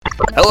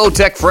Hello,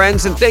 tech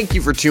friends, and thank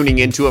you for tuning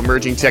into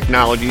Emerging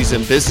Technologies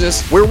in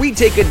Business, where we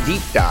take a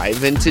deep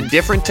dive into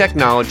different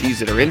technologies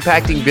that are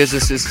impacting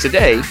businesses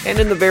today and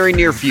in the very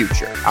near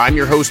future. I'm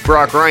your host,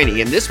 Brock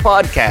Riney, and this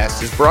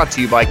podcast is brought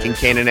to you by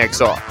Kincannon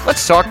XR.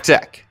 Let's talk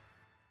tech.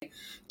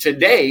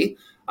 Today,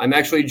 I'm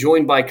actually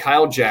joined by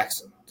Kyle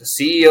Jackson, the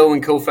CEO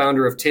and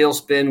co-founder of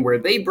Talespin, where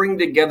they bring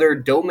together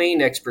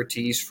domain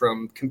expertise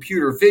from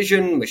computer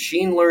vision,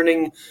 machine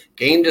learning,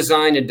 game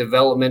design and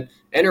development,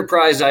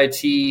 enterprise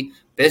IT,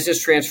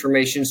 business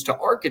transformations to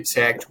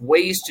architect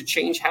ways to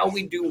change how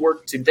we do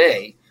work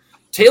today.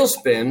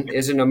 Talespin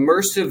is an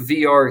immersive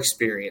VR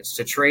experience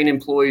to train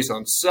employees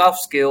on soft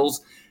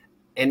skills.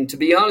 And to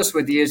be honest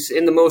with you, it's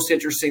in the most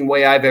interesting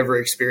way I've ever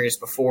experienced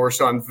before.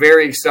 So I'm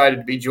very excited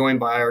to be joined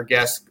by our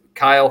guest,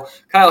 Kyle.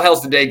 Kyle,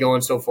 how's the day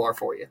going so far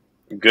for you?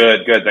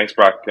 Good. Thanks,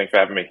 Brock. Thanks for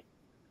having me.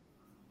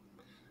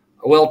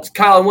 Well,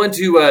 Kyle, I want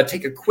to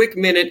take a quick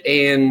minute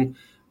and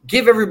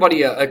give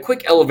everybody a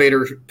quick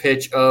elevator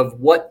pitch of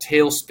what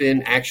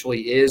Talespin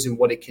actually is and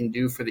what it can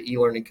do for the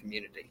e-learning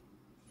community.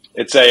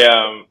 It's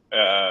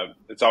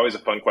always a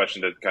fun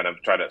question to kind of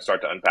try to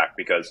start to unpack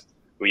because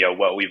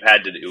what we've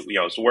had to do,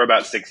 so we're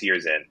about 6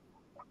 years in,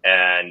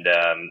 and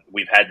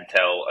we've had to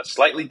tell a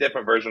slightly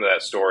different version of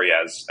that story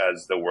as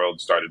the world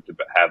started to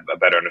have a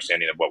better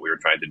understanding of what we were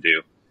trying to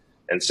do.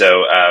 And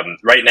so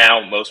right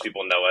now, most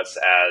people know us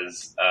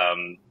as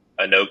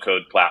a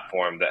no-code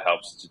platform that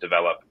helps to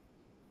develop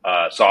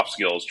soft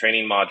skills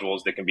training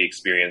modules that can be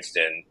experienced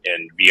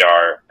in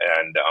VR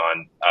and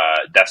on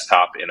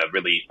desktop in a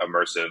really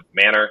immersive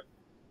manner.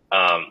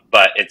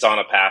 But it's on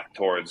a path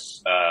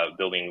towards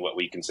building what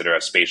we consider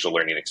a spatial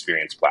learning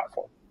experience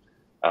platform.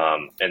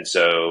 And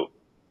so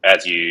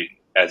as you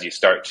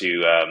start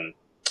to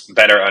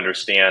better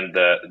understand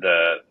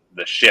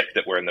the shift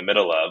that we're in the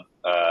middle of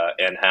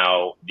and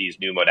how these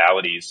new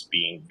modalities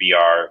being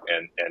VR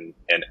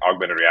and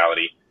augmented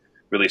reality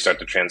really start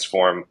to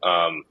transform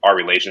our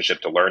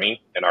relationship to learning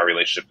and our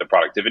relationship to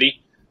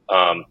productivity.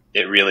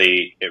 It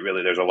really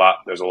there's a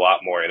lot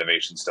more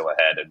innovation still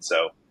ahead. And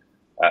so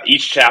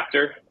each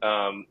chapter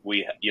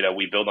we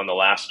build on the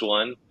last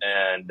one,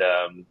 and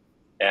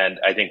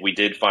I think we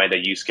did find a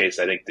use case.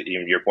 I think that,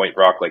 even your point,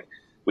 Brock, like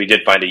we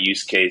did find a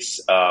use case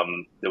that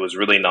was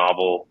really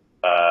novel.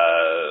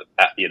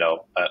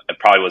 It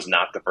probably was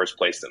not the first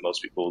place that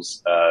most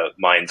people's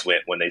minds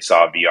went when they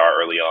saw VR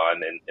early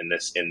on in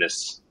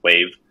this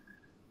wave.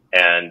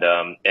 And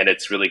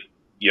it's really,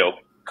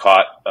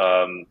 caught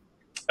a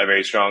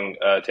very strong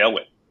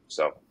tailwind.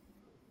 So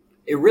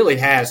it really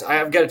has.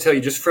 I've got to tell you,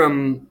 just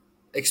from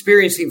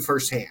experiencing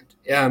firsthand,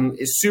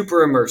 it's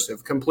super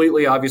immersive,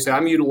 completely. Obviously,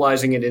 I'm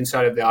utilizing it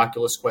inside of the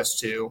Oculus Quest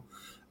 2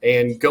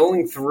 and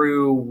going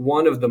through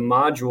one of the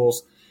modules.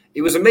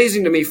 It was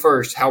amazing to me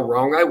first how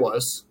wrong I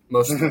was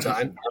most of the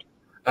time.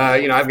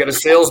 I've got a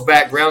sales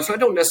background, so I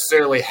don't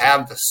necessarily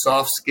have the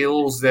soft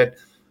skills that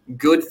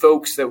good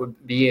folks that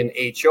would be in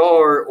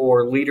HR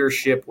or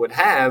leadership would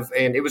have.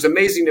 And it was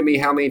amazing to me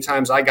how many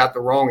times I got the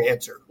wrong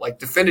answer, like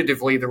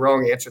definitively the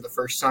wrong answer the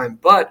first time.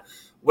 But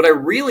what I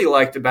really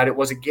liked about it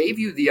was it gave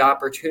you the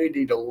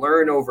opportunity to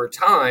learn over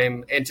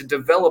time and to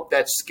develop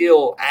that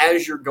skill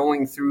as you're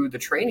going through the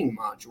training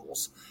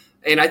modules.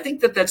 And I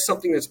think that that's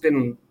something that's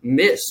been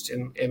missed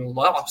and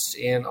lost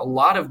in a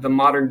lot of the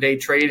modern day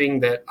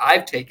trading that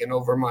I've taken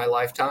over my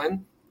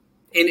lifetime.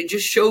 And it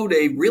just showed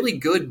a really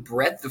good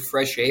breath of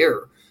fresh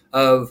air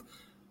of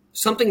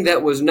something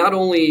that was not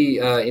only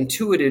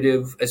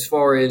intuitive as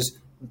far as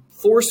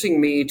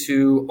forcing me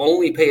to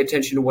only pay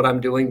attention to what I'm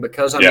doing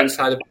because I'm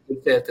inside of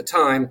it at the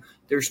time.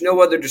 There's no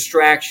other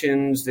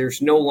distractions.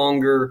 There's no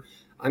longer,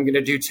 I'm going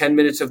to do 10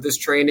 minutes of this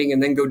training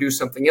and then go do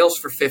something else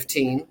for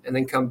 15 and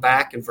then come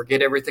back and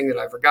forget everything that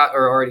I forgot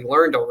or already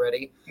learned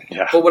already.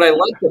 Yeah. But what I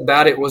liked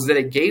about it was that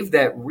it gave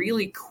that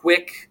really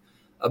quick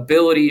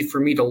ability for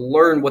me to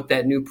learn what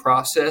that new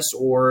process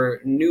or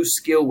new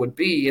skill would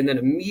be and then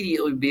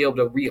immediately be able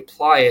to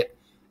reapply it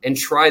and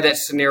try that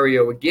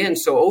scenario again.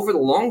 So over the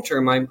long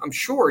term, I'm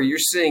sure you're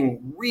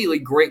seeing really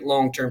great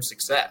long-term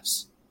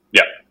success.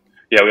 Yeah,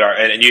 we are.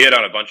 And you hit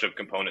on a bunch of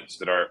components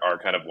that are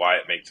kind of why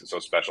it makes it so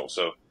special.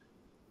 So,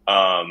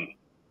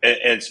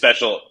 and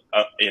special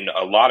in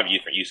a lot of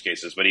different use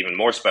cases, but even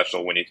more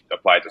special when you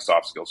apply it to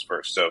soft skills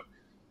first. So,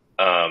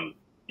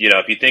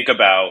 if you think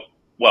about,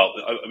 well,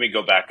 let me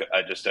go back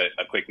just a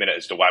quick minute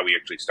as to why we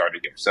actually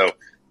started here. So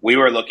we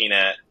were looking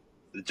at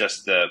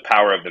just the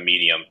power of the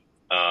medium,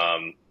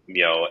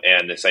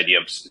 and this idea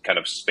of kind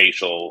of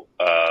spatial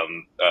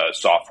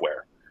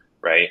software,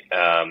 right?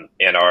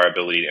 And our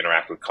ability to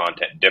interact with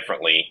content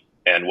differently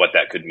and what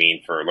that could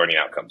mean for learning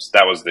outcomes.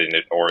 That was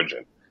the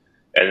origin.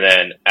 And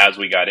then as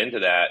we got into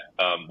that,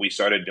 we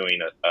started doing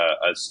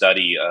a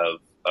study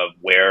of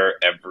where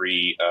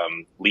every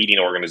leading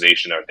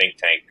organization or think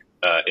tank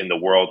in the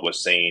world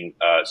was saying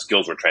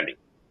skills were trending.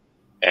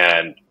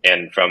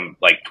 And from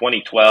like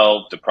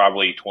 2012 to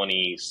probably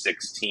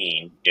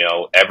 2016,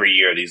 every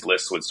year these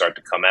lists would start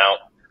to come out.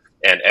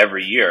 And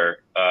every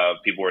year,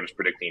 people were just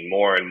predicting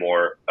more and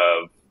more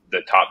of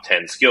the top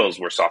 10 skills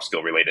were soft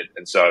skill related.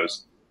 And so I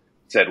was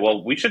said,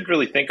 well, we should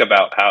really think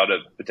about how to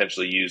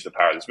potentially use the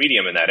power of this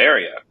medium in that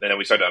area. And then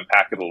we started to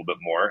unpack it a little bit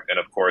more. And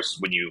of course,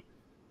 when you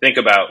think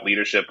about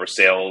leadership or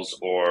sales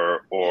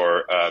or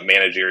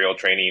managerial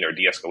training or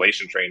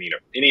de-escalation training or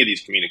any of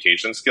these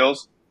communication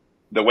skills,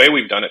 the way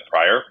we've done it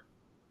prior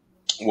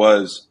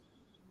was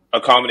a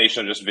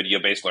combination of just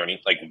video-based learning,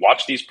 like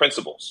watch these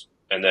principles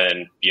and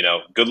then,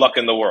 good luck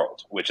in the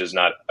world, which is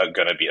not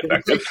going to be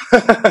effective.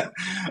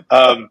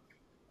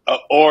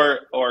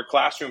 Or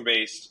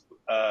classroom-based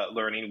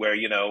learning where,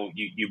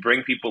 you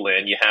bring people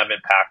in, you have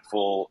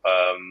impactful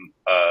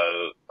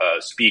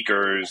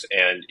speakers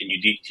and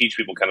you teach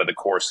people kind of the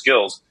core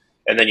skills,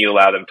 and then you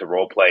allow them to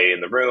role play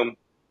in the room.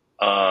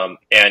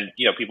 And,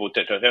 people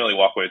generally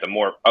walk away with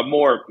a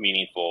more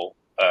meaningful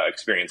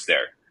experience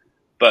there.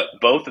 But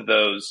both of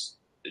those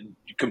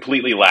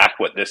completely lack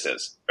what this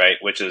is, right?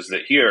 Which is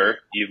that here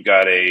you've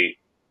got a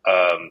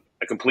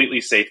completely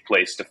safe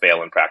place to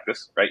fail in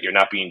practice, right? You're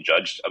not being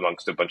judged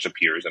amongst a bunch of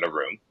peers in a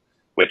room,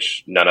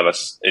 which none of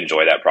us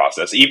enjoy that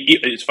process.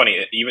 It's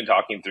funny, even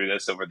talking through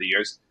this over the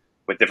years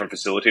with different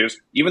facilitators,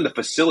 even the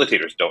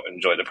facilitators don't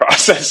enjoy the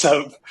process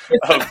of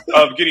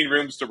getting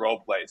rooms to role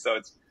play. So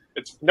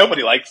it's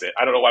nobody likes it.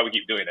 I don't know why we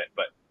keep doing it,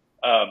 but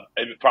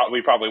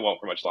we probably won't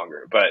for much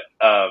longer. But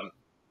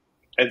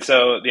and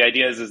so the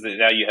idea is that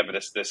now you have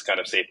this kind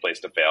of safe place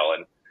to fail,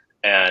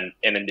 and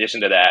in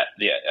addition to that,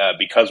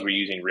 because we're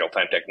using real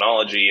time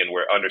technology and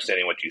we're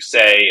understanding what you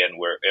say, and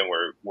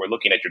we're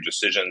looking at your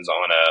decisions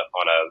on a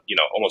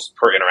almost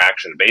per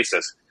interaction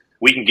basis,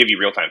 we can give you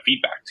real time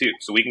feedback too.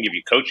 So we can give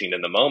you coaching in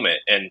the moment,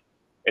 and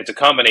it's a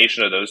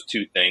combination of those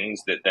two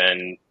things that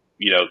then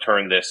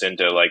turn this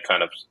into like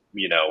kind of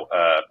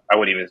I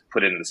wouldn't even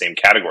put it in the same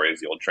category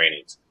as the old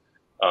trainings,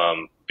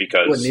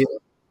 because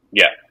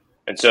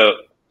and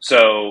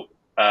so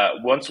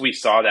once we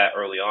saw that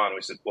early on,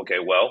 we said, okay,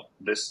 well,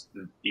 this,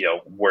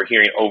 we're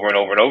hearing over and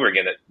over and over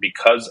again that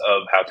because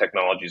of how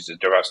technology is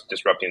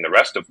disrupting the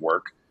rest of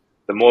work,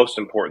 the most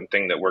important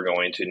thing that we're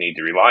going to need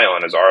to rely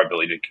on is our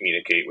ability to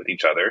communicate with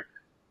each other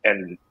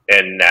and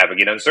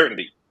navigate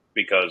uncertainty,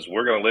 because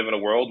we're going to live in a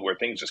world where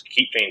things just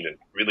keep changing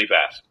really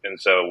fast. And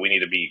so we need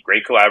to be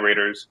great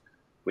collaborators.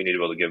 We need to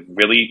be able to give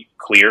really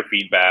clear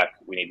feedback.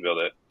 We need to be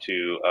able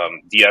to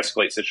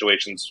de-escalate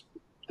situations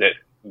that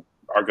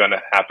are going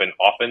to happen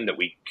often that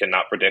we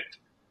cannot predict.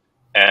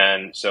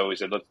 And so we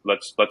said,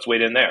 let's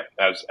wait in there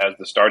as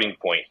the starting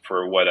point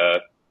for what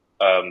a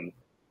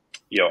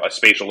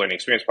spatial learning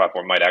experience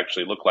platform might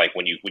actually look like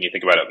when you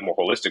think about it more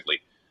holistically.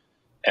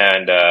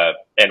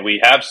 And we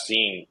have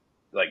seen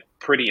like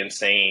pretty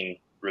insane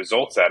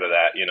results out of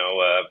that.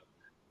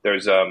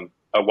 There's a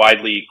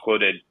widely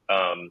quoted,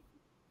 a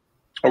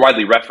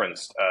widely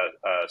referenced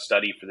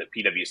study that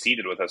PwC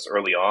did with us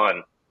early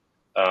on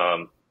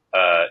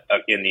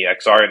in the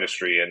XR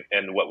industry,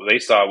 and what they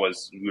saw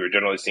was we were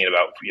generally seeing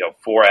about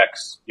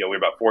 4x. We were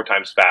about 4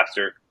 times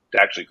faster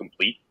to actually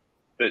complete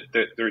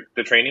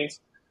the trainings.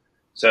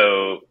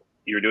 So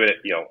you're doing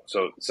it,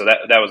 so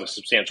that was a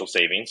substantial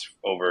savings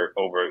over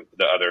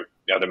the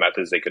other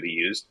methods they could have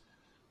used.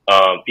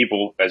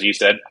 People, as you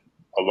said,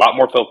 a lot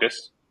more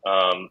focused.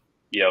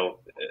 You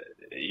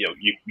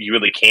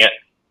really can't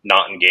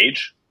not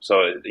engage. So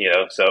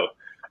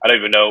I don't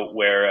even know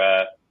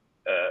where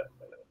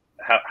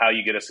how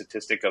you get a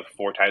statistic of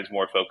 4 times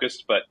more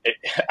focused, but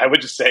I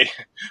would just say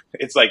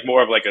it's like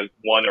more of like a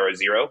 1 or a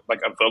 0.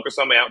 Like I'm focused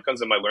on my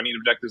outcomes and my learning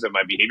objectives and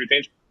my behavior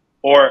change,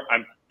 or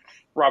I'm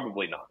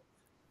probably not.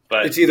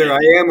 But it's either I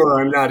am or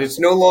I'm not. It's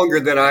no longer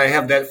that I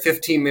have that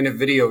 15-minute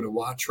video to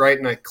watch, right?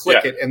 And I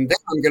click it, and then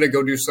I'm going to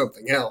go do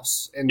something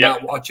else and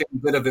not watch any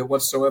bit of it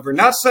whatsoever.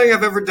 Not saying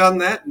I've ever done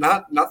that,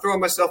 not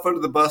throwing myself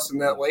under the bus in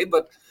that way,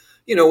 but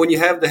when you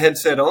have the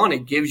headset on,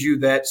 it gives you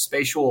that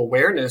spatial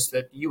awareness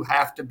that you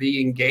have to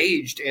be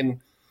engaged.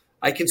 And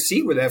I can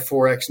see where that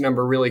 4x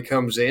number really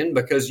comes in,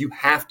 because you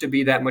have to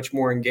be that much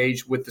more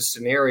engaged with the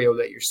scenario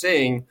that you're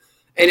seeing,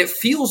 and it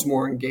feels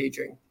more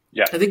engaging.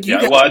 Yeah, I think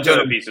well, that's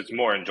another piece. It's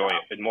more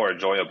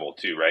enjoyable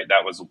too, right?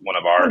 That was one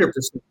of our 100%.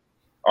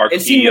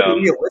 Key.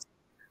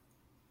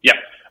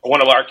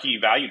 One of our key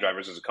value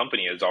drivers as a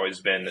company has always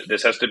been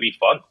this has to be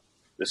fun.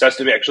 This has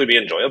to actually be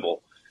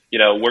enjoyable.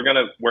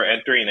 We're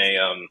entering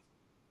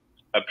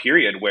a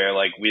period where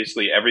like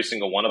basically every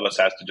single one of us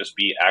has to just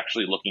be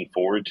actually looking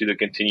forward to the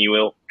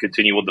continual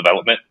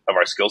development of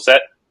our skill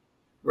set.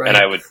 Right. And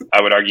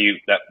I would argue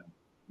that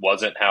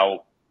wasn't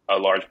how a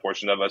large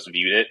portion of us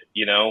viewed it,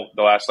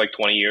 the last like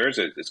 20 years.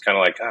 It's kind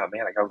of like, oh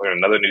man, I got to learn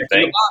another new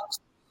thing.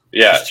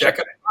 Yeah. Check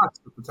it out.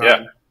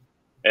 Yeah.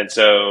 And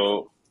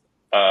so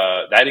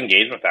that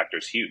engagement factor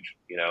is huge,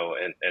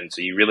 and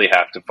so you really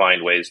have to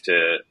find ways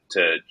to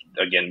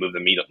again, move the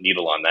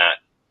needle on that.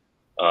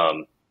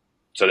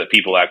 So that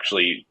people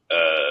actually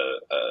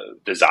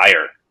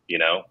desire,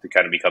 to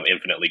kind of become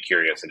infinitely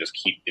curious and just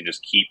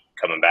keep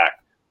coming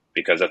back,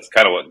 because that's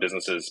kind of what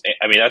businesses.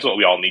 I mean, that's what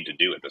we all need to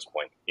do at this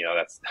point.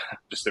 That's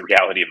just the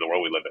reality of the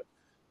world we live in.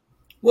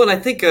 Well, and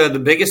I think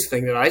the biggest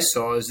thing that I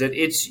saw is that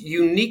it's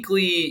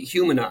uniquely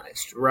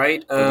humanized,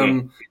 right?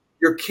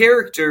 Your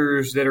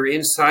characters that are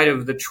inside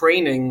of the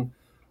training,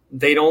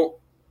 they don't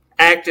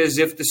act as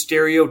if the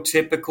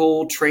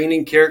stereotypical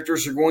training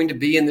characters are going to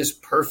be in this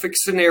perfect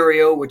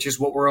scenario, which is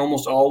what we're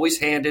almost always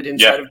handed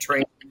inside of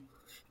training.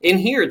 In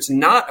here, it's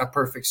not a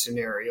perfect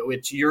scenario.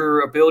 It's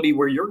your ability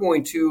where you're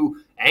going to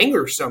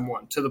anger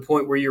someone to the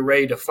point where you're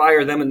ready to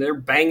fire them and they're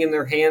banging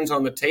their hands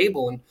on the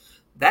table. And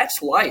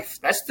that's life.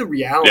 That's the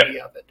reality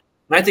of it.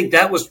 And I think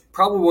that was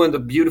probably one of the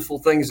beautiful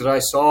things that I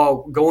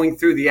saw going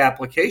through the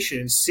application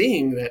and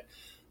seeing that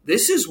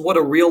this is what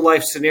a real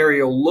life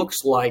scenario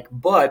looks like,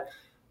 but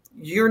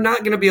you're not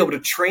going to be able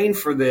to train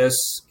for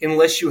this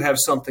unless you have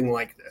something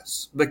like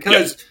this,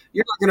 because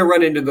you're not going to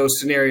run into those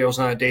scenarios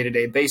on a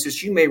day-to-day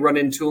basis. You may run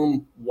into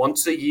them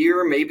once a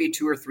year, maybe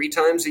 2 or 3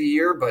 times a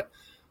year. But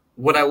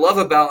what I love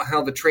about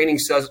how the training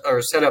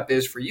setup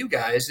is for you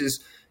guys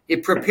is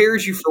it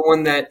prepares you for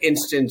when that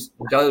instance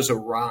does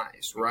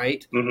arise,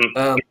 right?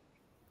 Mm-hmm.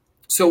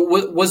 So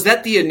was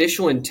that the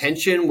initial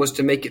intention, was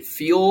to make it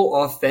feel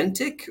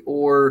authentic,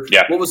 or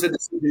what was the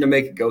decision to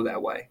make it go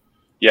that way?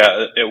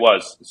 Yeah, it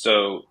was.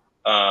 So,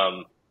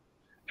 I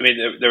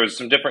mean, there was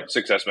some different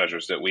success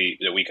measures that we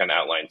kind of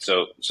outlined.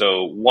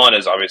 So one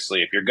is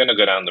obviously, if you're going to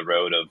go down the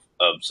road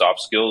of soft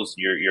skills,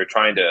 you're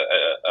trying to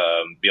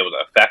be able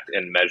to affect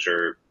and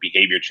measure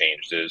behavior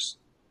change that is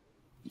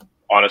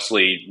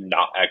honestly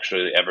not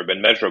actually ever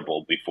been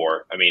measurable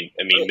before. I mean,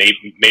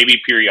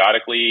 maybe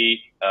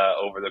periodically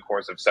over the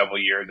course of several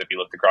years, if you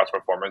looked across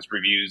performance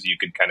reviews, you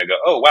could kind of go,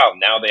 oh wow,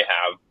 now they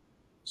have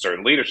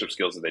certain leadership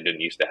skills that they didn't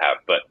used to have,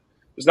 but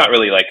it's not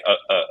really like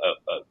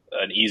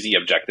an easy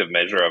objective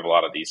measure of a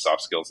lot of these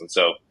soft skills. And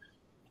so,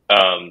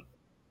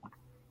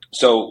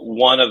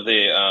 one of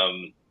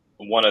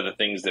the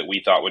things that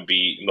we thought would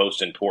be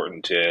most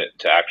important to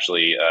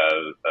actually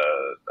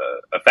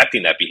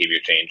affecting that behavior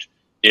change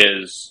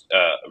is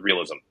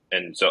realism.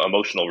 And so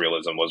emotional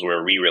realism was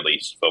where we really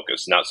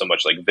focused, not so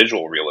much like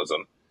visual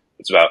realism.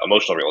 It's about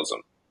emotional realism.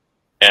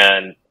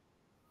 And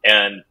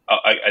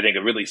I think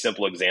a really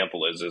simple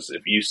example is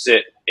if you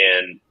sit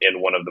in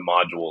one of the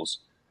modules,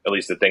 at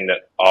least the thing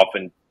that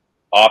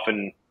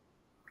often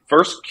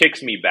first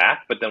kicks me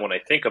back, but then when I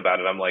think about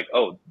it, I'm like,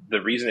 oh,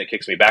 the reason it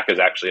kicks me back is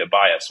actually a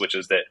bias, which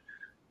is that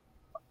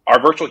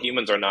our virtual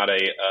humans are not a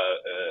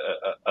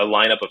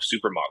lineup of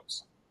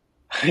supermodels.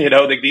 You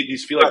know,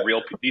 these feel like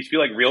real. These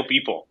feel like real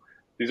people.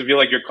 These feel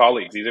like your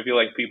colleagues. These feel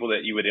like people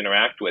that you would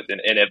interact with.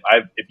 And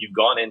if you've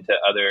gone into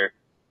other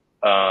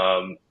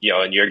in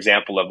your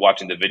example of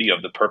watching the video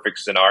of the perfect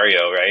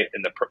scenario, right?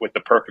 And with the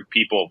perfect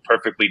people,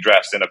 perfectly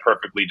dressed in a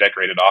perfectly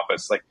decorated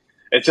office, like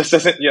it just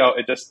doesn't,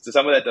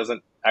 some of that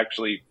doesn't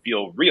actually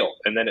feel real.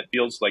 And then it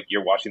feels like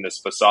you're watching this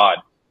facade.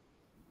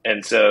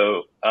 And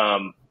so,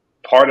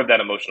 part of that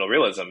emotional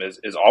realism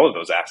is all of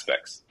those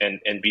aspects and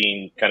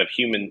being kind of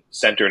human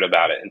centered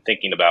about it and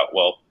thinking about,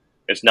 well,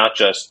 it's not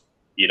just,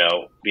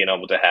 being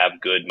able to have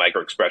good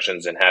micro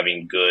expressions and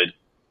having good,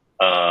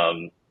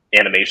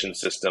 animation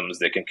systems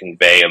that can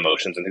convey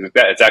emotions and things like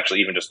that. It's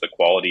actually even just the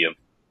quality of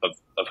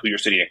who you're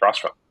sitting across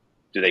from.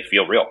 Do they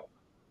feel real?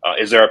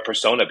 Is there a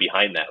persona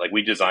behind that? Like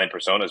we design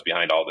personas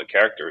behind all the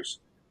characters,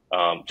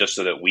 just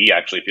so that we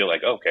actually feel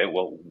like, okay,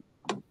 well,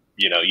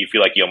 you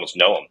feel like you almost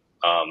know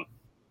them.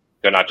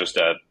 They're not just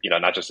a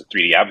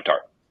 3D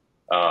avatar.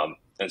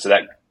 And so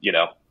that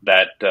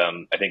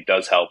I think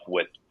does help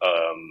with,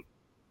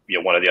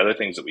 one of the other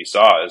things that we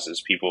saw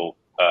is people,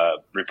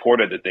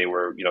 reported that they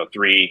were,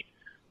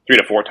 3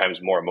 to 4 times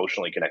more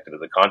emotionally connected to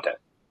the content.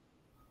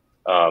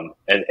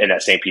 And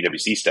that same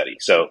PwC study.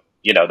 So,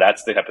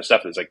 that's the type of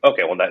stuff that's like,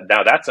 okay, well,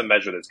 now that's a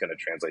measure that's going to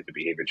translate to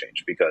behavior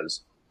change,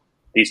 because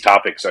these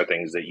topics are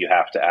things that you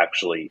have to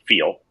actually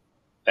feel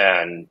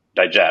and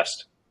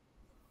digest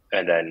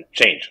and then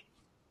change.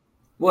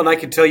 Well, and I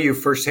can tell you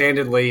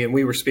first-handedly, and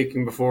we were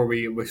speaking before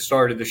we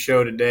started the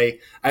show today,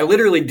 I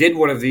literally did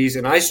one of these,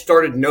 and I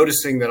started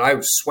noticing that I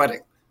was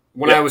sweating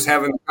when I was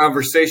having the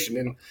conversation.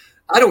 And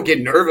I don't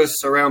get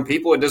nervous around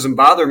people. It doesn't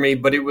bother me,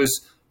 but it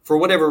was, for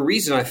whatever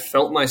reason, I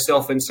felt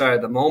myself inside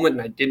of the moment,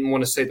 and I didn't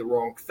want to say the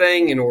wrong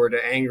thing in order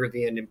to anger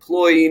the end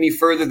employee any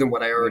further than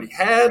what I already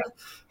had.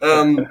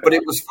 But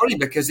it was funny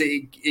because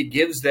it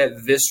gives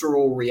that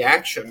visceral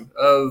reaction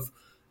of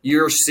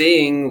you're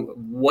seeing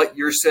what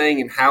you're saying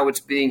and how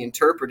it's being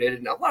interpreted.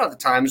 And a lot of the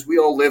times we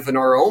all live in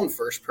our own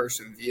first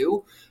person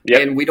view,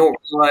 and we don't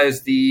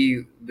realize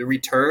the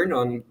return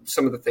on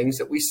some of the things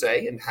that we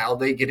say and how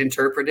they get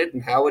interpreted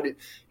and how it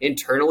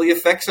internally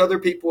affects other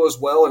people as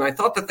well. And I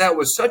thought that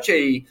was such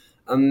a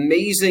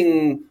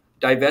amazing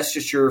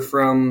divestiture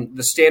from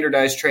the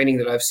standardized training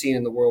that I've seen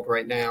in the world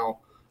right now.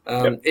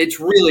 It's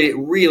really,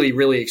 really,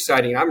 really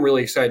exciting. I'm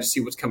really excited to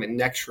see what's coming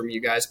next from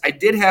you guys. I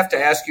did have to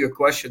ask you a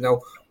question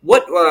though.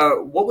 What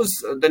was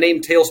the name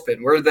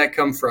Talespin? Where did that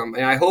come from?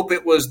 And I hope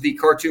it was the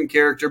cartoon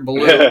character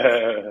Baloo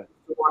I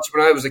watched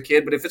when I was a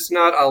kid, but if it's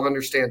not, I'll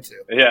understand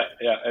too. Yeah.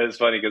 It's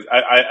funny because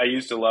I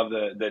used to love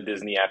the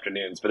Disney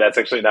afternoons, but that's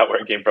actually not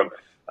where it came from.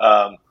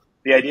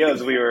 the idea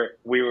is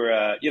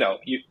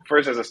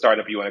first as a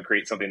startup, you want to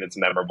create something that's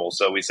memorable.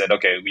 So we said,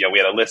 okay, we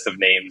had a list of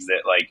names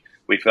that like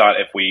we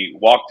thought if we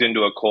walked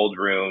into a cold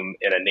room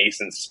in a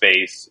nascent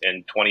space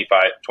in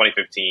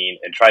 2015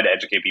 and tried to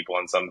educate people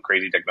on some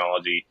crazy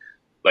technology,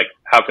 like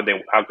how could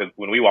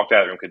when we walked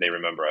out of the room, could they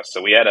remember us?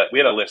 So we had a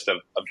list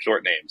of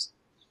short names,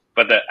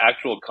 but the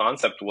actual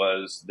concept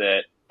was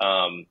that,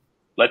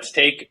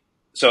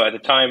 so at the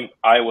time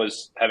I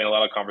was having a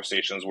lot of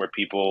conversations where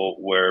people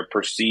were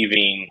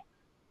perceiving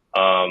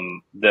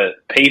the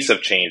pace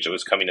of change that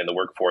was coming in the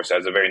workforce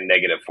as a very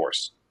negative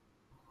force,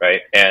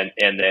 right? And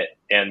that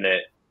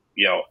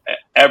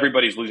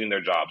everybody's losing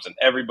their jobs and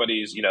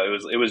everybody's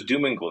it was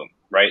doom and gloom,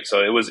 right?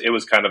 So it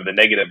was kind of the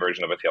negative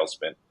version of a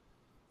tailspin,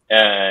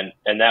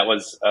 and that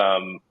was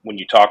when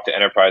you talk to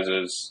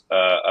enterprises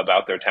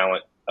about their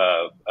talent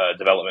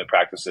development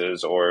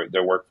practices or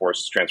their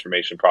workforce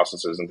transformation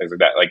processes and things like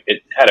that, like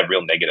it had a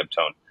real negative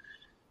tone.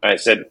 I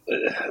said,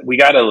 we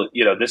got to,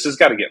 this has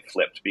got to get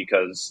flipped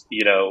because,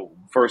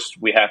 first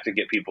we have to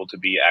get people to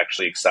be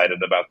actually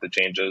excited about the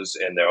changes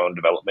in their own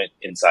development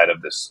inside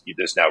of this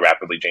now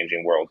rapidly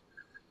changing world.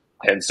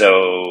 And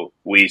so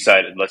we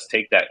decided, let's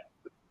take that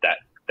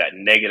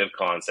negative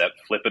concept,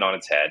 flip it on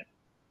its head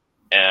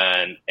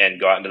and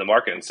go out into the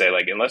market and say,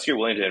 like, unless you're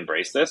willing to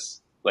embrace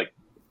this,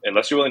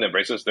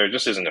 there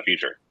just isn't a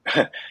future.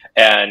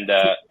 and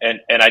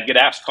I'd get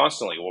asked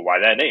constantly, well, why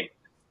that name?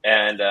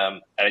 And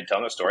I'd tell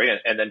them a story,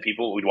 and then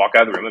we'd walk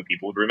out of the room, and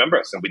people would remember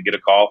us, and we'd get a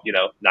call,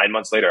 9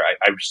 months later.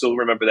 I still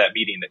remember that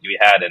meeting that we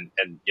had, and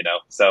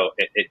so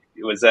it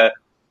was a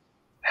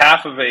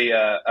half of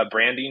a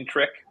branding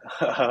trick,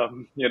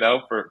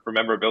 for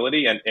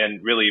memorability,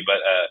 and really, but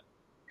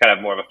kind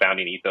of more of a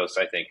founding ethos,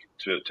 I think,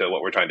 to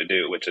what we're trying to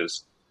do, which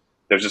is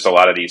there's just a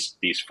lot of these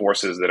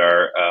forces that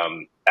are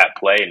at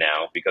play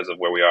now because of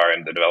where we are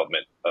in the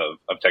development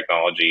of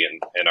technology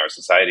and our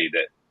society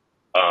that.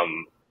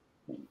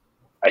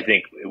 I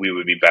think we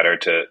would be better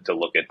to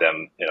look at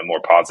them in a more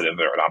positive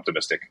or an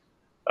optimistic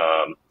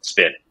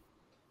spin,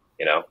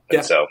 and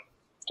Yeah. so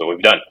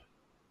we've done.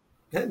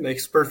 That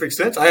makes perfect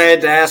sense. I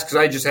had to ask because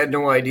I just had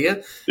no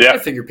idea. Yeah. I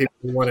figure people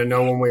want to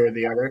know one way or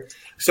the other.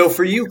 So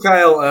for you,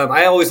 Kyle,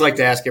 I always like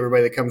to ask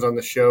everybody that comes on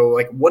the show,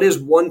 like, what is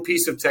one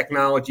piece of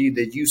technology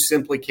that you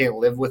simply can't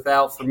live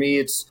without? For me,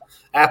 it's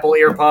Apple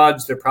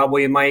AirPods. They're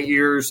probably in my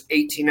ears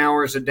 18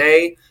 hours a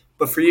day.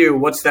 But for you,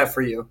 what's that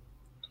for you?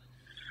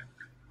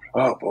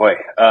 Oh boy.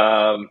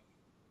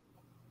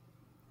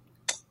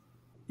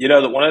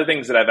 One of the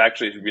things that I've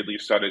actually really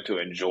started to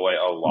enjoy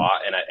a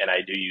lot, and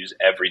I do use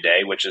every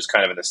day, which is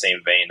kind of in the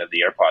same vein of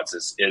the AirPods,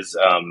 is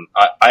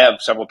I have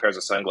several pairs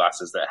of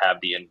sunglasses that have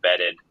the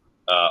embedded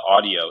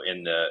audio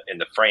in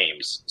the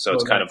frames, so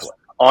it's kind of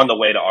on the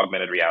way to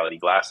augmented reality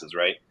glasses,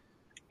 right?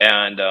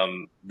 And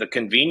the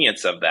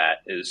convenience of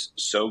that is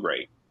so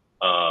great,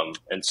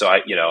 and so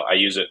I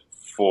use it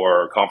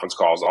for conference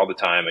calls all the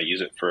time. I use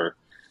it for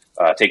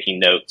taking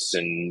notes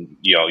and,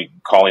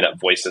 calling up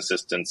voice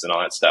assistants and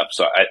all that stuff.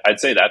 So I'd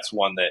say that's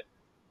one that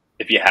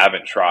if you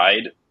haven't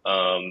tried,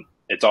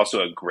 it's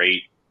also a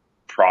great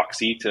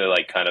proxy to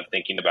like kind of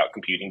thinking about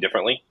computing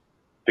differently,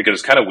 because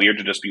it's kind of weird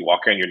to just be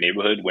walking around your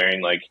neighborhood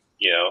wearing like,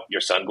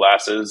 your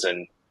sunglasses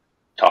and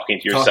talking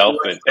to yourself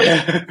and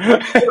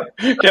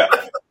yeah,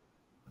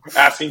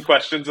 asking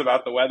questions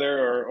about the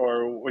weather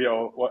or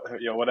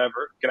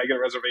whatever. Can I get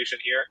a reservation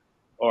here?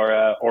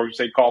 Or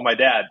say, call my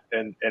dad,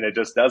 and it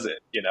just does it.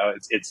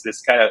 It's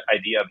this kind of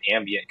idea of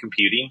ambient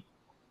computing,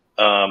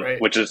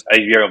 Right. which is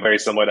very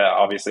similar to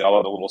obviously all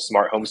of the little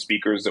smart home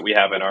speakers that we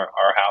have in our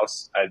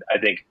house. I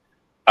think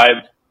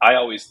I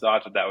always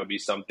thought that would be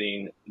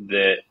something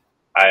that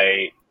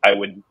I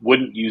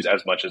wouldn't use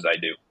as much as I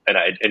do, and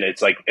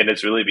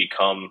it's really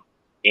become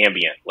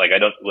ambient. Like I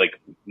don't like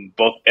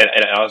both,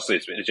 and honestly,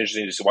 it's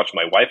interesting just to watch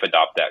my wife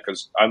adopt that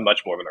because I'm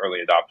much more of an early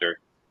adopter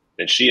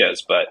than she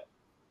is, but.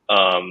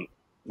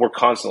 We're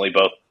constantly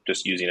both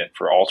just using it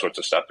for all sorts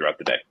of stuff throughout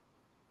the day.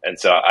 And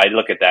so I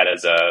look at that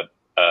as a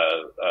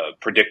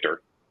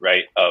predictor,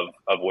 right, of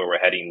where we're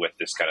heading with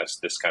this kind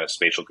of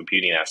spatial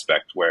computing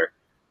aspect, where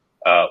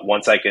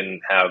once I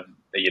can have,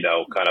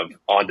 kind of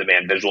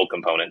on-demand visual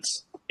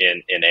components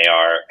in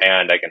AR,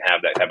 and I can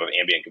have that type of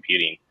ambient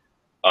computing,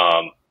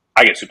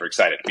 I get super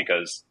excited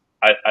because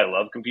I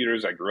love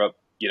computers. I grew up,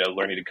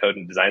 learning to code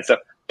and design stuff,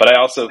 but I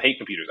also hate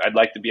computers. I'd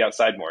like to be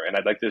outside more, and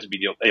I'd like this to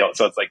be,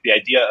 so it's like the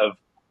idea of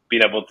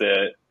being able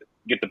to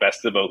get the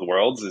best of both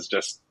worlds is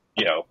just,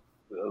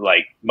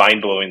 like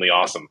mind-blowingly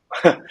awesome.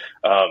 So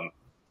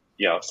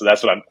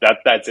that's what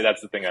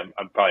that's the thing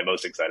I'm probably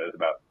most excited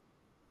about.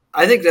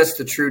 I think that's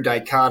the true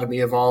dichotomy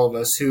of all of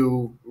us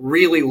who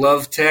really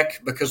love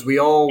tech, because we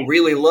all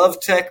really love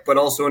tech, but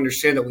also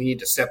understand that we need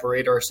to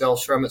separate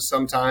ourselves from it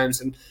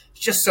sometimes. And it's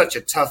just such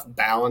a tough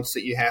balance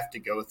that you have to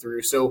go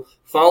through. So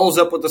follows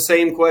up with the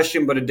same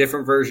question, but a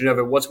different version of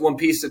it. What's one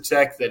piece of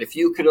tech that if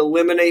you could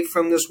eliminate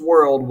from this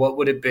world, what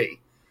would it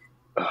be?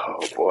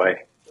 Oh,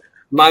 boy.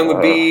 Mine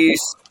would be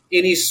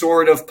any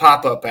sort of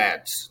pop-up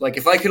ads. Like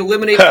if I could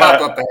eliminate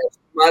pop-up ads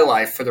my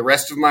life, for the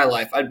rest of my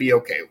life, I'd be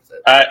okay with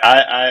it.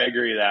 I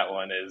agree. That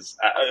one is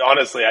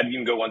honestly, I'd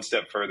even go one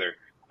step further.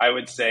 I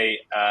would say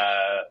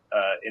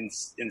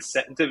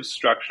incentive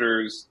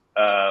structures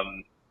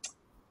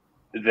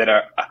that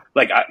are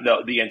like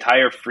the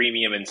entire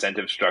freemium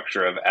incentive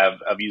structure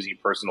of using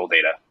personal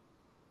data.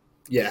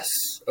 Yes.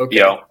 Okay.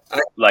 You know, I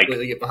like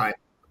completely get behind.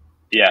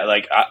 yeah,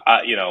 like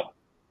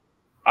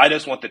I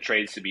just want the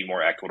trades to be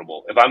more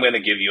equitable. If I'm going to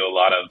give you a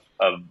lot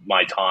of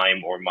my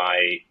time or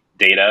my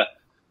data,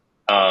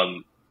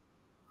 I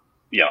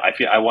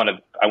want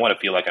to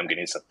feel like I'm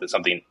getting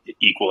something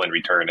equal in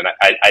return. And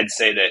I'd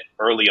say that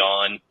early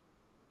on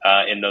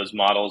in those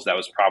models, that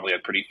was probably a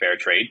pretty fair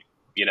trade.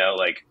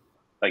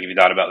 Like if you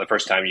thought about the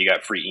first time you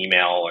got free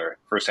email or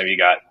first time you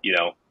got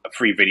a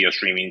free video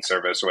streaming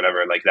service or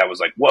whatever, like that was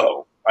like,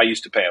 whoa, I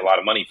used to pay a lot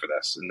of money for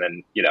this, and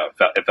then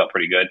it felt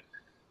pretty good.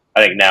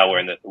 I think now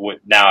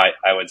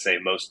I would say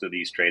most of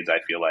these trades I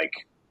feel like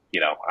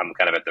I'm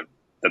kind of at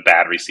the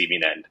bad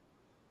receiving end.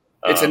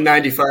 It's a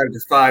 95 to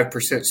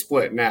 5%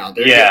 split now.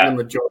 They're Yeah. getting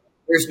the majority.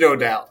 There's no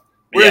doubt.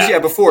 Whereas,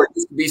 before it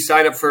used to be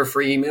sign up for a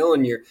free email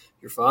and you're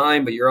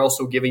fine, but you're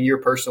also giving your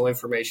personal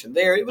information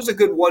there. It was a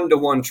good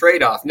 1-to-1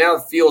 trade-off. Now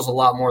it feels a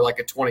lot more like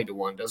a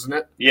 20-to-1, doesn't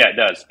it? Yeah, it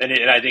does, and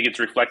I think it's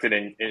reflected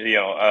in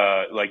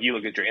like you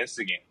look at your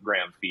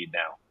Instagram feed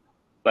now.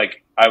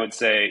 Like I would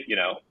say,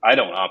 I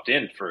don't opt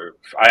in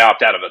I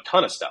opt out of a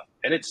ton of stuff,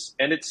 and it's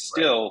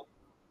still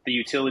the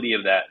utility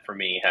of that for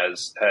me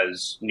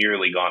has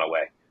nearly gone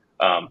away,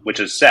 which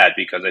is sad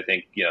because I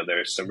think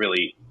there's some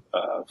really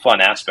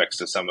fun aspects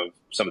to some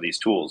of these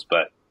tools,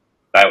 but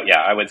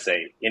I would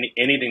say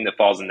anything that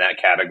falls in that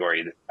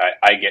category,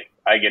 I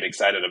get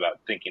excited about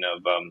thinking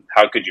of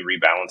how could you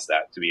rebalance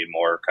that to be a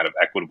more kind of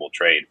equitable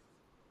trade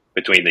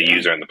between the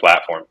user and the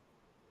platform.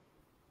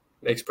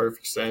 Makes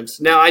perfect sense.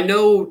 Now, I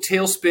know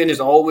Talespin is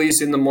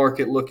always in the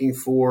market looking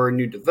for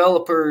new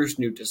developers,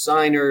 new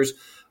designers,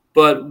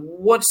 but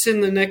what's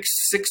in the next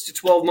 6 to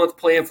 12 month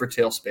plan for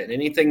Talespin?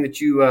 Anything that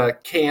you I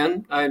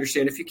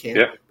understand if you can,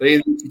 but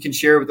anything you can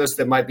share with us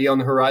that might be on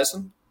the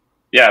horizon?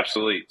 Yeah,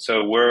 absolutely.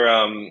 So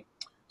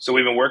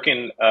we've been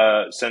working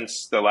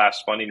since the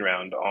last funding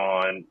round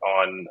on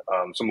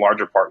some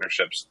larger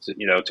partnerships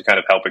to kind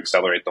of help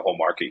accelerate the whole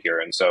market here.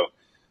 And so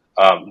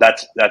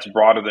that's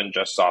broader than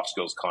just soft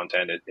skills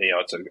content.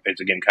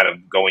 It's again kind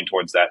of going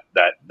towards that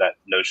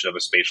notion of a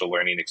spatial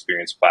learning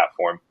experience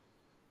platform.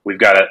 We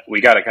got a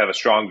kind of a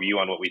strong view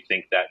on what we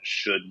think that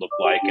should look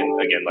like,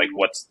 and again, like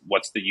what's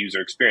the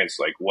user experience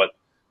like? What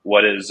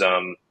are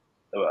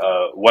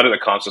the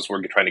concepts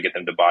we're trying to get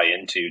them to buy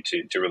into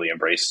to really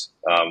embrace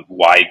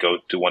why go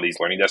to one of these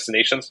learning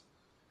destinations?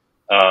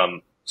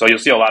 So you'll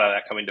see a lot of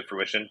that coming to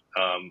fruition.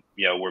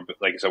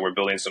 We're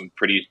building some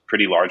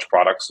pretty large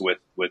products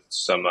with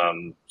some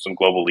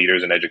global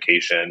leaders in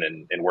education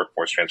and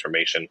workforce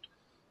transformation,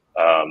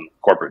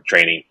 corporate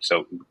training.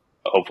 So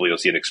hopefully you'll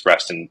see it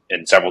expressed in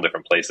several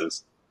different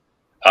places.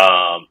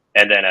 And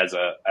then as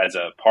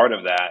a part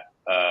of that,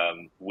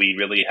 we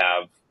really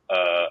have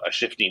a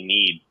shifting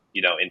need,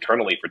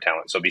 internally for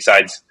talent. So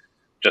besides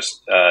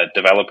just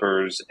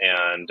developers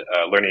and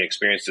learning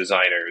experience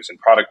designers and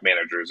product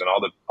managers and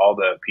all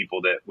the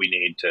people that we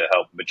need to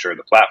help mature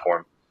the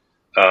platform,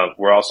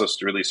 we're also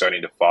really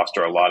starting to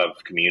foster a lot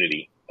of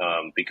community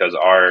because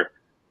our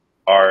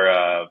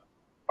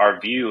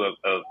view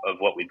of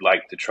what we'd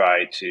like to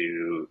try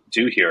to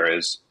do here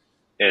is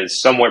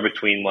somewhere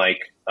between what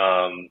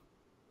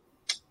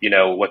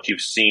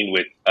you've seen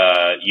with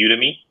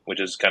Udemy,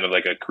 which is kind of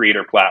like a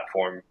creator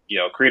platform,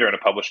 creator and a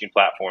publishing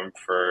platform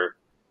for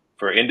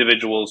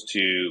individuals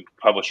to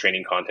publish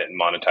training content and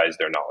monetize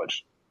their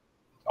knowledge.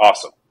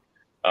 Awesome.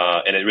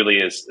 And it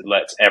really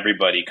lets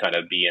everybody kind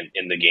of be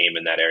in the game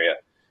in that area.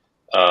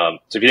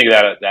 So if you think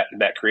about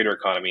that creator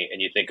economy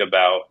and you think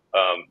about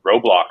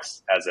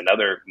Roblox as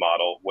another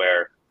model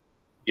where,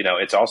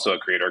 it's also a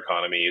creator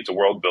economy, it's a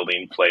world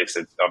building place.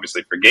 It's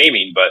obviously for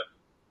gaming, but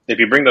if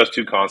you bring those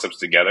two concepts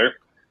together,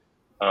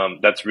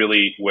 that's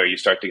really where you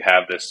start to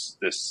have this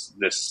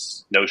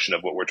notion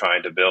of what we're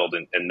trying to build,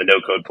 and the no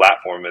code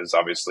platform is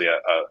obviously a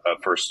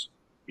first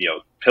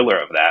pillar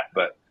of that.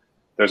 But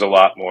there's a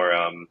lot more.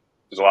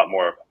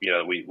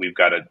 We've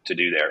got to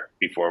do there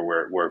before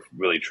we're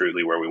really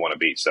truly where we want to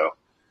be. So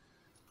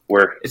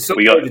it's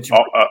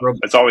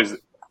always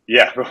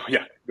yeah.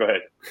 Go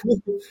ahead.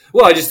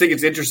 Well, I just think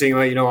it's interesting.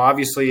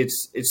 Obviously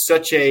it's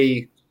such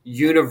a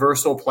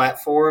universal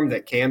platform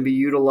that can be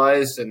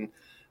utilized, and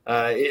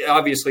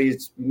obviously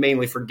it's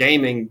mainly for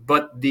gaming,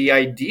 but the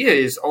idea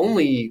is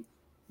only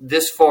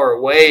this far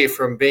away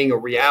from being a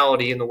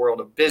reality in the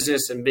world of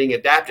business and being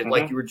adapted,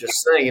 like you were just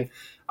saying.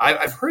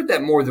 I've heard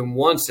that more than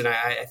once, and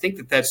I think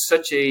that that's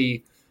such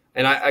a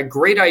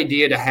great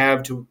idea to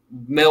have, to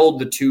meld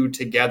the two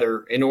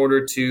together in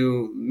order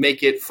to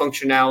make it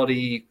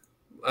functionality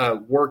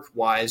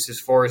work-wise as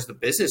far as the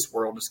business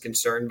world is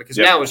concerned, because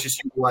now it's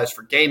just utilized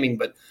for gaming,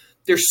 but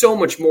there's so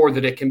much more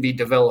that it can be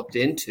developed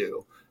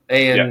into.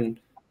 And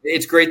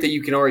it's great that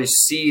you can already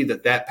see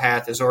that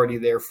path is already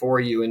there for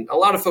you. And a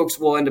lot of folks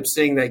will end up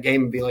seeing that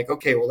game and be like,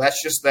 okay, well,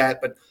 that's just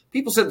that. But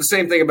people said the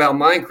same thing about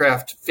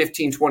Minecraft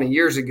 15, 20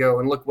 years ago,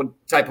 and look what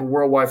type of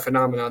worldwide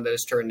phenomenon that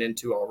has turned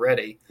into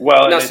already. Well,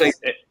 I'm and not saying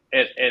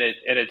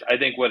I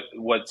think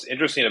what's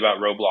interesting about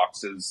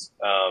Roblox is,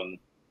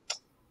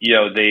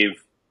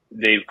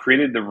 they've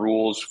created the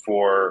rules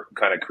for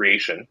kind of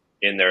creation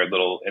in their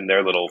little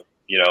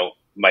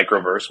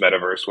microverse,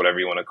 metaverse, whatever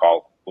you want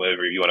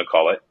to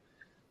call it.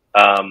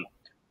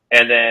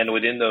 And then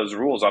within those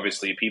rules,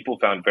 obviously, people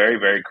found very,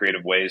 very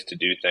creative ways to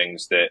do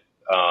things that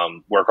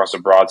work across a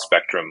broad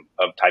spectrum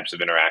of types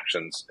of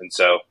interactions. And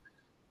so,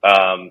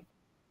 so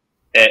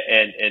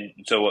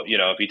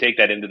if you take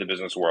that into the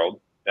business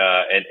world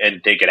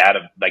and take it out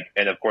of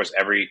and of course,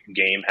 every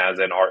game has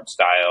an art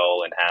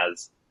style and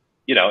has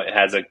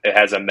it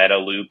has a meta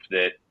loop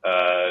that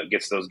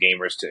gets those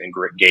gamers to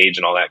engage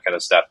and all that kind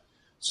of stuff.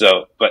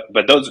 So,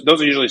 but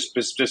those are usually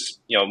just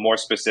more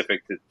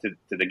specific to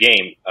the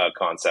game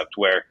concept.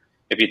 Where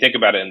if you think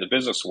about it in the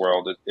business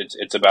world,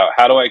 it's about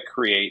how do I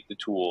create the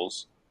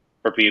tools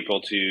for people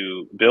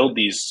to build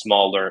these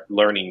small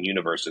learning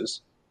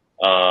universes,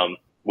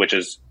 which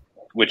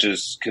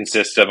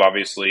consists of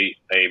obviously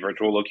a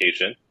virtual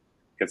location,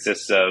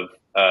 consists of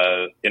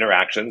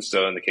interactions.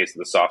 So in the case of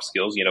the soft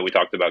skills, we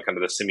talked about kind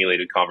of the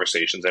simulated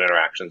conversations and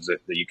interactions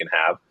that you can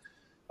have.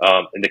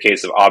 In the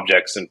case of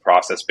objects and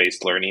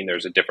process-based learning,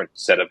 there's a different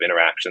set of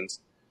interactions.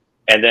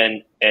 And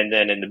then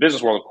in the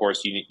business world, of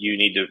course, you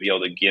need to be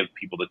able to give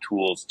people the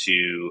tools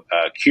to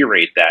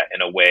curate that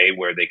in a way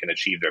where they can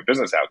achieve their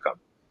business outcome.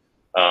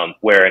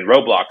 Where in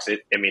Roblox,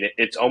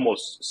 it's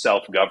almost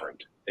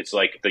self-governed. It's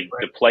like the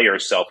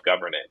players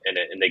self-govern it,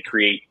 and they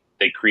create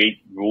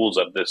rules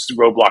of this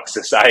Roblox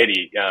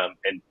society,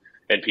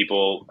 and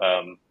people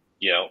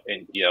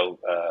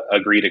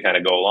agree to kind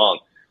of go along.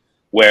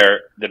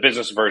 Where the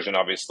business version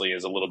obviously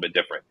is a little bit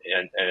different,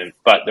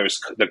 but there's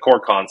the core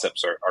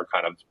concepts are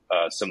kind of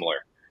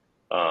similar,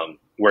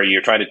 where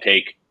you're trying to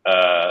take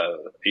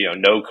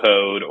no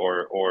code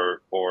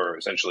or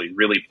essentially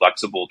really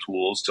flexible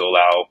tools to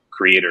allow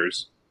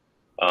creators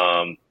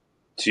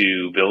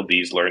to build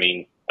these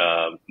learning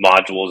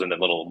modules and then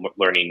little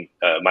learning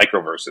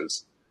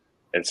microverses.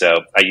 And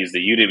so I use the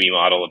Udemy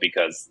model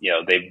because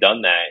they've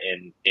done that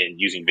in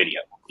using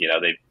video.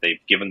 They've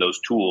given those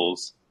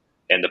tools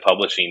and the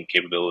publishing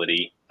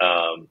capability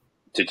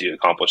to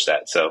accomplish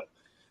that. So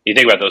you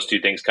think about those two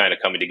things kind of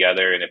coming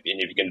together, and if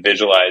you can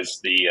visualize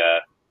the,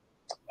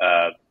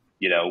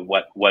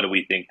 what do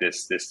we think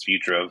this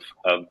future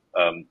of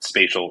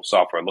spatial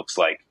software looks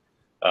like?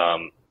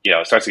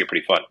 It starts to get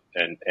pretty fun,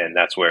 and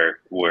that's where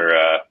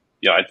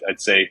I'd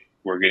say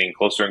we're getting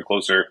closer and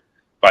closer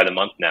by the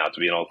month now to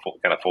be able to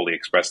kind of fully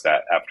express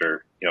that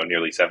after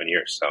nearly 7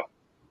 years. So.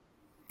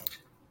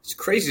 It's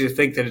crazy to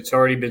think that it's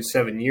already been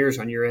 7 years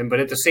on your end,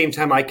 but at the same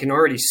time, I can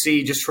already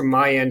see just from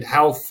my end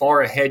how far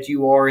ahead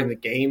you are in the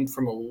game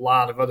from a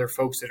lot of other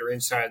folks that are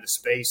inside of the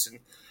space. And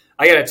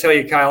I got to tell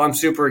you, Kyle, I'm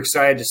super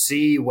excited to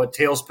see what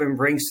Talespin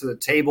brings to the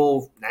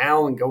table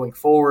now and going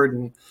forward.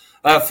 And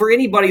for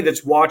anybody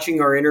that's watching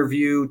our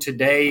interview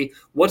today,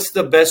 what's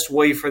the best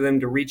way for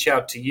them to reach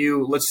out to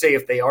you? Let's say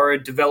if they are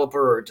a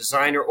developer or a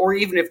designer, or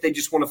even if they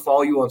just want to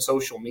follow you on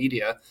social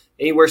media,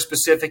 anywhere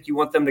specific you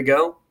want them to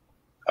go?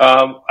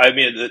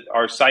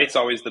 Our site's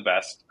always the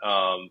best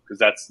because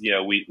that's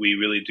we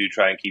really do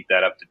try and keep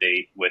that up to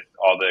date with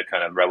all the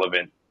kind of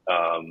relevant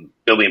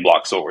building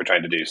blocks of what we're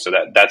trying to do. So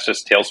that's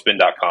just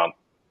talespin.com.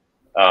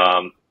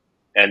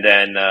 And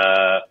then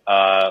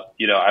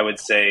I would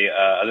say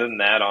other than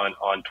that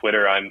on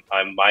Twitter,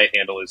 my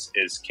handle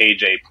is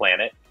KJ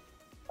Planet.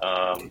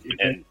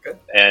 And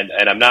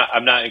I'm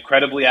not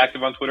incredibly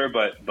active on Twitter,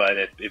 but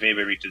if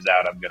anybody reaches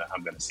out, I'm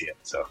gonna see it.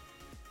 So.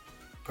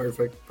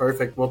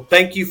 Perfect. Well,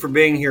 thank you for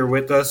being here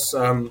with us.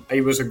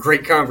 It was a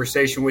great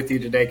conversation with you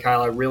today,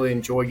 Kyle. I really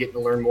enjoyed getting to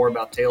learn more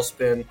about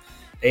Talespin.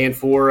 And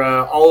for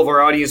all of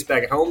our audience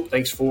back at home,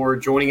 thanks for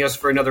joining us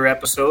for another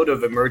episode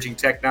of Emerging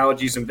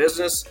Technologies in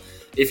Business.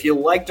 If you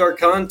liked our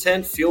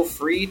content, feel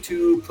free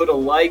to put a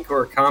like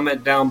or a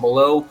comment down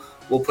below.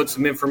 We'll put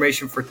some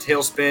information for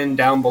Talespin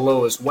down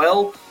below as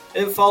well.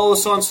 And follow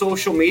us on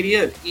social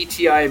media at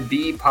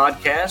ETIB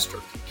Podcast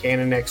or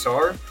Canon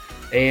XR.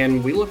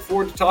 And we look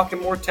forward to talking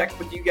more tech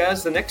with you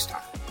guys the next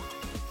time.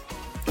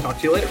 Talk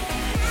to you later.